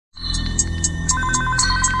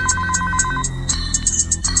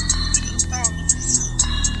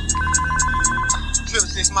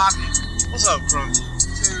Smocky. What's up, Crunch?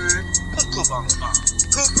 Put Coop on the phone.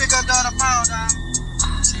 Coop, pick up the other phone, dog.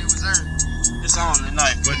 See what's on. It's on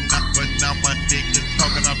tonight. But now my niggas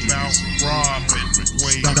talking about robbing.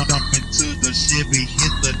 Way up into the Chevy,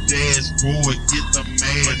 hit the dashboard, get the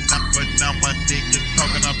man. But now my niggas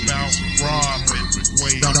talking about robbing.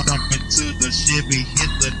 Way up into the Chevy, hit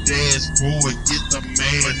the dashboard, get the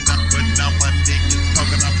man. But now my niggas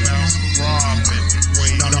talking about robbing.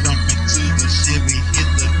 Way up into the Chevy, hit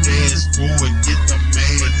the dashboard, get the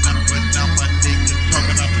man. But now my niggas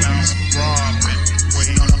talking about robbing.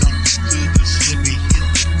 Way up into the Chevy, hit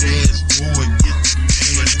the dashboard, get the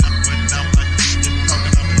man. But now my niggas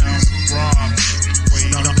talking about robbing. Way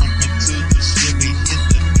up into the Chevy, hit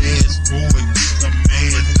the dashboard, get the man.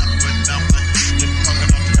 But now my niggas talking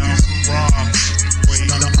about robbing. Way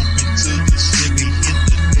up into the Chevy, hit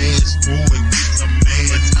the dashboard, get the man.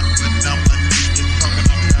 But now my niggas talking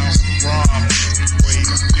about robbing. Way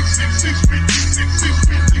up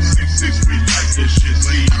 666 we like this shit,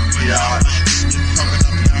 see? Yeah. Talking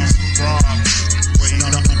about robbing. Way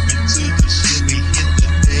up into the Chevy, hit the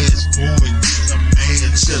dashboard, get the man.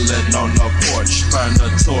 Chillin' on the porch, burn the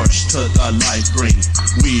torch to the light green.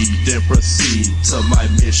 We then proceed to my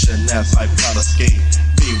mission as I plot a scheme.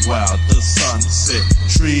 Meanwhile, the sun set,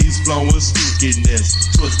 trees blowing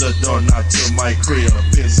spookiness. Twist the door, not to my crib.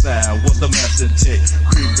 Inside was the master tick,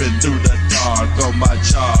 creeping through the dark on my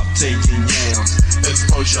job, taking yams.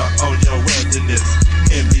 Exposure on your wilderness.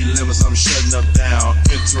 Heavy limits, I'm shutting them down.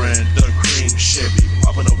 Entering the cream Chevy,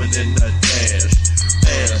 popping open in the dash.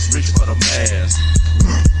 Ass, reach for the mask.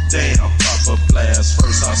 Damn, pop a blast.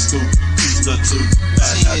 First I scoop, piece the two.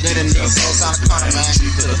 See, they didn't need those on the corner, man.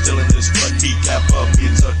 Jesus stealing this what he got for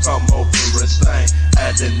me to come over his thing.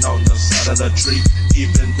 Adding on the side of the tree.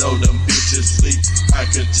 Even though them bitches sleep, I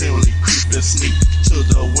continually creep and sneak to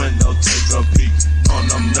the window, take a peek. On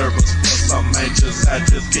I'm nervous, plus I'm anxious. I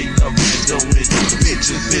just kick the window with you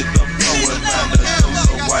bitches. Hit the floor and down the door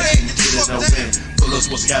so I can get in the wind. Bullets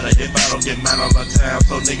will scatter if I don't get mine all the time.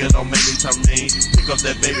 So nigga don't make me turn mean. Pick up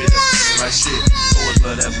that baby that's like shit. So it's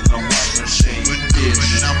blood that's in the washing machine. Bitch.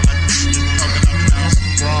 Now my niggas talking about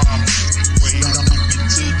robbing. Way up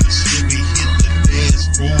into the Chevy, hit the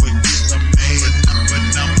dashboard, get the man. But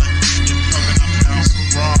now my niggas talking about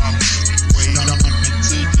robbing. Way up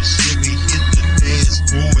into the Chevy, hit the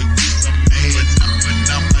dashboard, get the man. But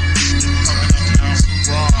now my niggas talking about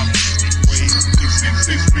robbing. Way up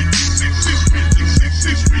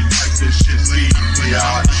 666 we like this shit, see? We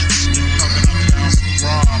are talking about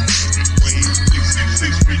robbing. Way up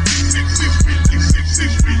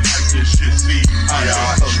 666 we like this shit, see? I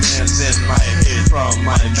got commands in my head from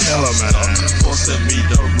my master, forcing me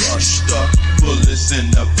to rush the bullets in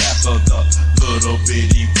the back of the little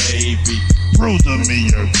bitty baby. Prove to me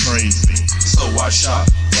you're crazy. So I shot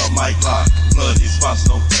from my Glock, bloody spots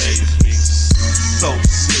don't faze me. So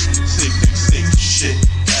sick, 666 shit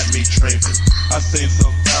got me dreaming. I seen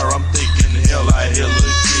some fire, I'm thinking hell, I hear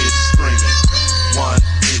little kids screaming. One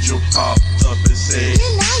angel popped up and said,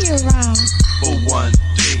 now you're wrong. but one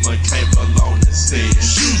demon came along and said,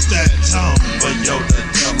 Shoot that tongue. but yo, the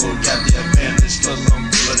devil got the advantage cause I'm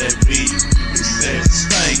full of that beat. He said,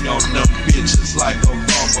 stang on them bitches like a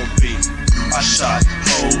bumblebee. I shot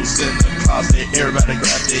hoes in the closet, everybody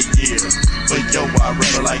grabbed their gear. But yo, I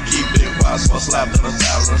rather like keep it wild, so I slapped on the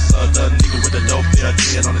silence of the nigga with the dope there,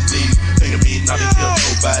 dead on his knees. Thinking me not to kill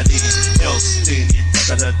nobody else, then he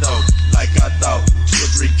fuck at the door. Like I thought, 2 or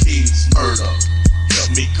 3 keys, murder.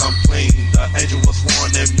 Help me come clean, the angel was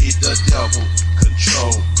warning me, the devil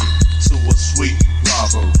control to a sweet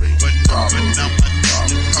robbery. But now my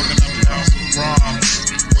niggas talking about robbing.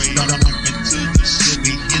 Way up into the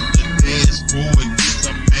Chevy, hit the dashboard, get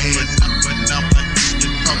the man. But now my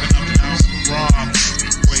niggas talking about robbing.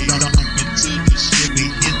 Way up into the Chevy,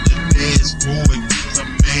 hit the dashboard, get the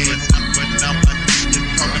man. But now my niggas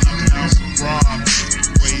talking about robbing.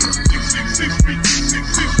 Way up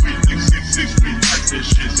 666 we like this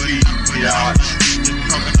shit, see? We are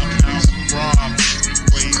talking about robbing.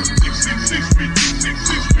 Way up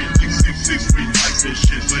 666 we like this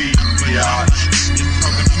shit, see? We are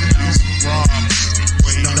talking about robbing.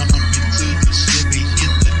 Way up into the Chevy,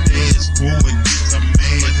 hit the dashboard, get the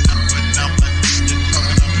man. But now my niggas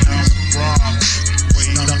talking about robbing. Way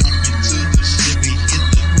up into the Chevy, hit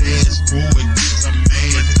the dashboard, get the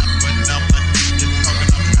man. But now my niggas talking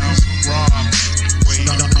about robbing. Way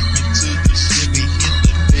up into the Chevy, hit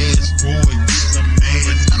the dashboard, get the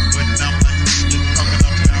man. But now my niggas talking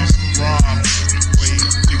about robbing. Way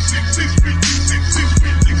up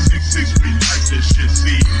 666 we like this shit,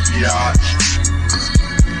 see? Yeah.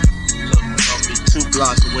 Look, we're gonna be 2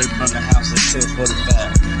 blocks away from the house at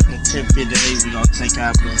 10:45. 10:58, we gonna take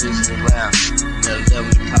our position around. At 11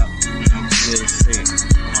 o'clock, we gonna clear the scene.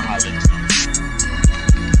 I'ma holler at you.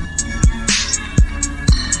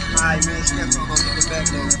 Alright, man, step up, gonna get the back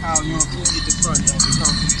though. How you gonna get the front though? We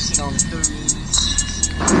gonna sit on the 30.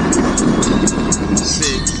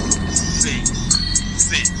 6.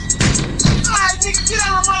 Alright, nigga, get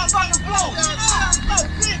on the motherfucking floor.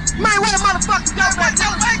 Man, where the motherfucker go?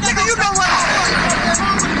 Nigga, you know what?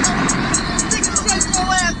 Nigga, straight your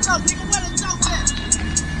ass up, nigga. Where the dope at?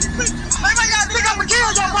 Man, y'all think I'ma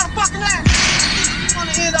kill your motherfucking ass? You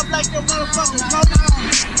wanna end up like your motherfucking brother?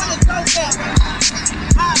 Where the dope at?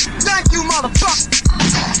 Thank you, motherfucker.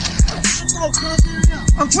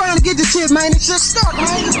 I'm trying to get this shit, man. This shit stuck, man. I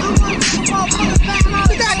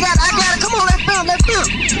got it. Come on, let's film.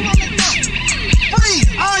 Please,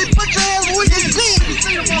 I already put your ass with this dick.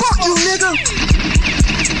 Fuck you, nigga.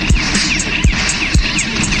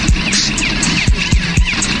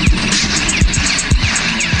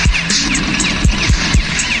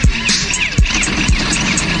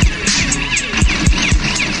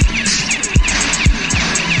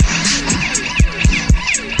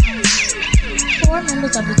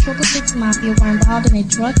 Members of the 666 Mafia were involved in a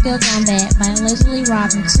drug deal gone bad by allegedly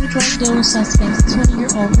robbing 2 drug dealer suspects,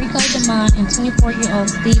 20-year-old Rico DeMond and 24-year-old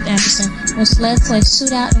Steve Anderson, which led to a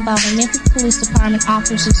shootout involving Memphis Police Department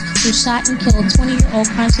officers who shot and killed 20-year-old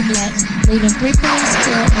Quincy Black, leaving 3 police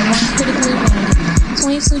killed and 1 critically wounded.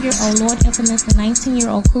 22-year-old Lord Infamous and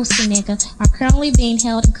 19-year-old Koosy Nigga are currently being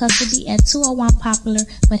held in custody at 201 Popular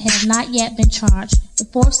but have not yet been charged. The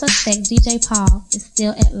 4th suspect, DJ Paul, is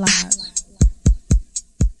still at large.